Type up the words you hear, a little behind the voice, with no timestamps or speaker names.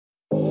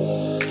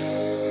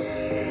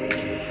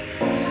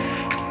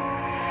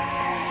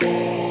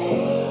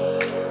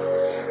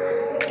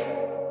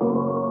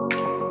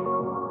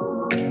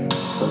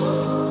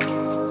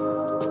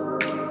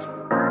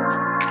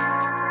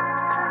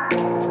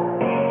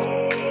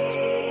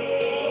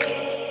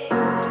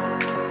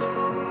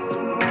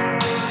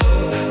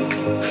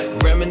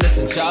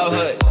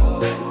childhood.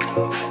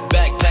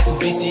 Backpacks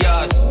and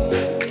VCRs,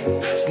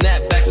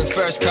 snapbacks and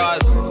first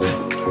cars.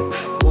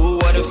 Ooh,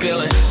 what a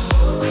feeling.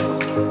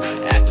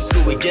 After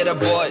school we get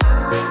aboard,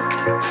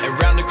 and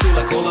round the crew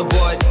like all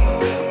aboard.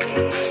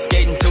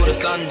 Skating till the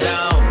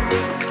sundown,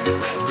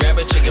 grab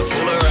a chicken,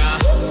 fool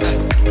around.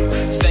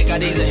 Fake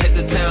IDs and hit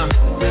the town.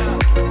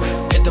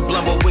 Hit the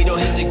blunt but we don't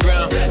hit the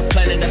ground.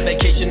 Planning a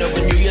vacation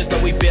over New Year's,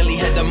 but we barely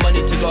had the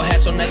money to go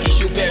have some Nike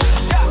shoe pairs.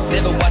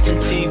 Never watching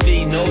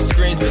TV, no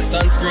screens but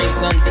sunscreen,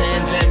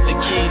 suntans and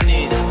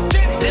bikinis.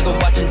 Never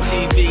watching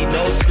TV,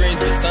 no screens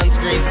but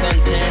sunscreen,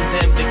 suntans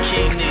and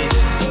bikinis.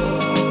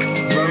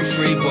 Run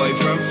free, boy,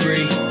 run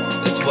free.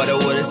 That's what I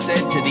would've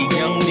said to the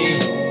young me.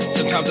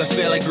 Sometimes I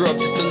feel I grew up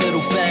just a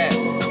little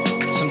fast.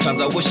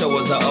 Sometimes I wish I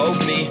was an old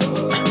me.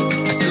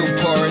 I still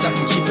pour it up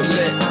and keep it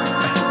lit.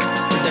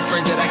 With the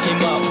friends that I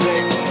came up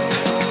with.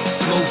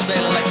 Smooth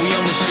sailing like we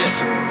own the ship.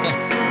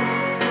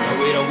 And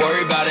we don't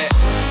worry about it.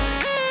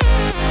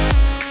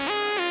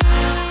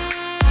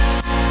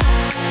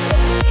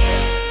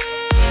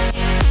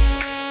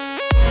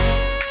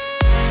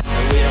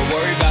 And we don't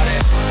worry about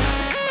it.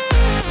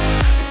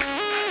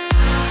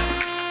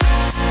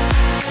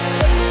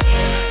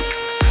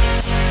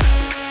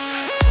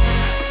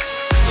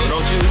 So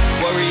don't you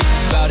worry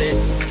about it.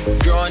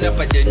 Growing up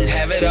I didn't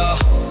have it all.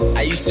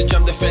 I used to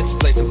jump the fence and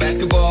play some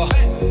basketball.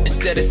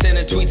 Instead of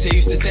sending tweets, I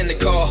used to send a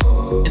call.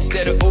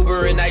 Instead of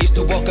Ubering, I used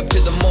to walk up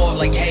to the mall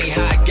like, hey,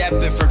 hi,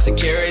 gapping from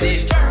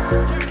security.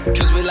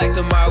 Cause we like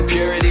tomorrow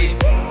purity.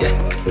 Yeah,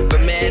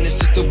 but man, it's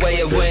just the way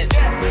it went.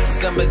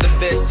 Some of the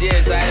best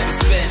years I ever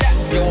spent.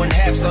 Going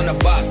halves on the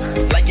box,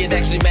 like it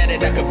actually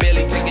mattered, I could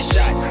barely take a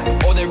shot.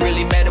 All that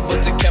really mattered was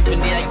the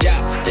company I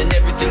got. And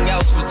everything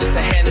else was just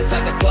a hand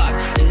inside the clock.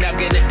 And now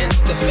getting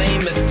Insta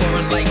famous,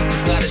 throwing like it's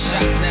not a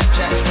shock.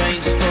 Snapchat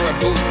strangers for a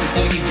booth, that's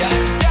all you got.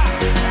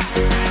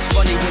 It's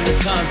funny when the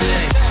time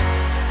change,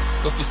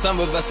 but for some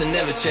of us it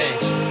never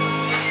changed.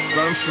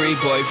 Run free,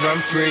 boy, run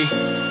free.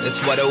 That's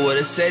what I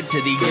would've said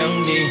to the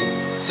young me.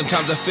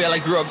 Sometimes I feel I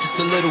grew up just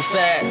a little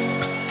fast.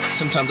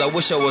 Sometimes I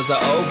wish I was an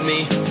old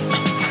me.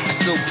 I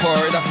still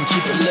pour it up and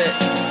keep it lit.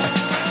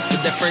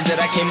 With the friends that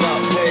I came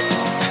up with.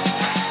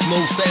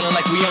 Smooth sailing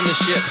like we own the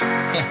ship.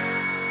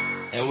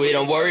 And we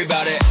don't worry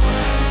about it.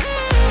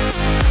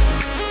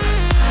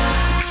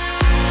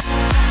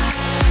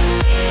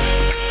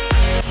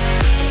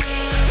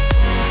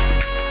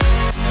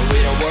 And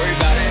we don't worry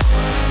about it.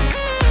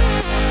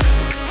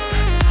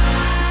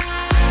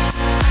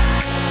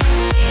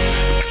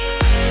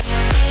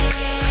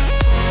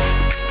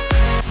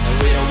 And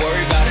we don't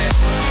worry about it.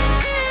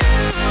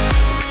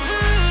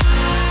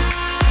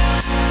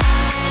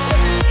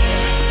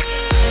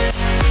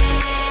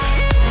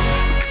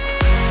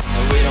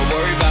 And we don't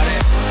worry about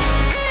it.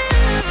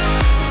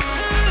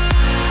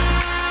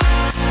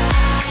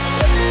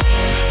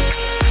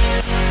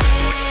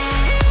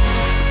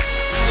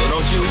 So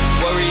don't you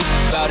worry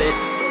about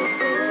it.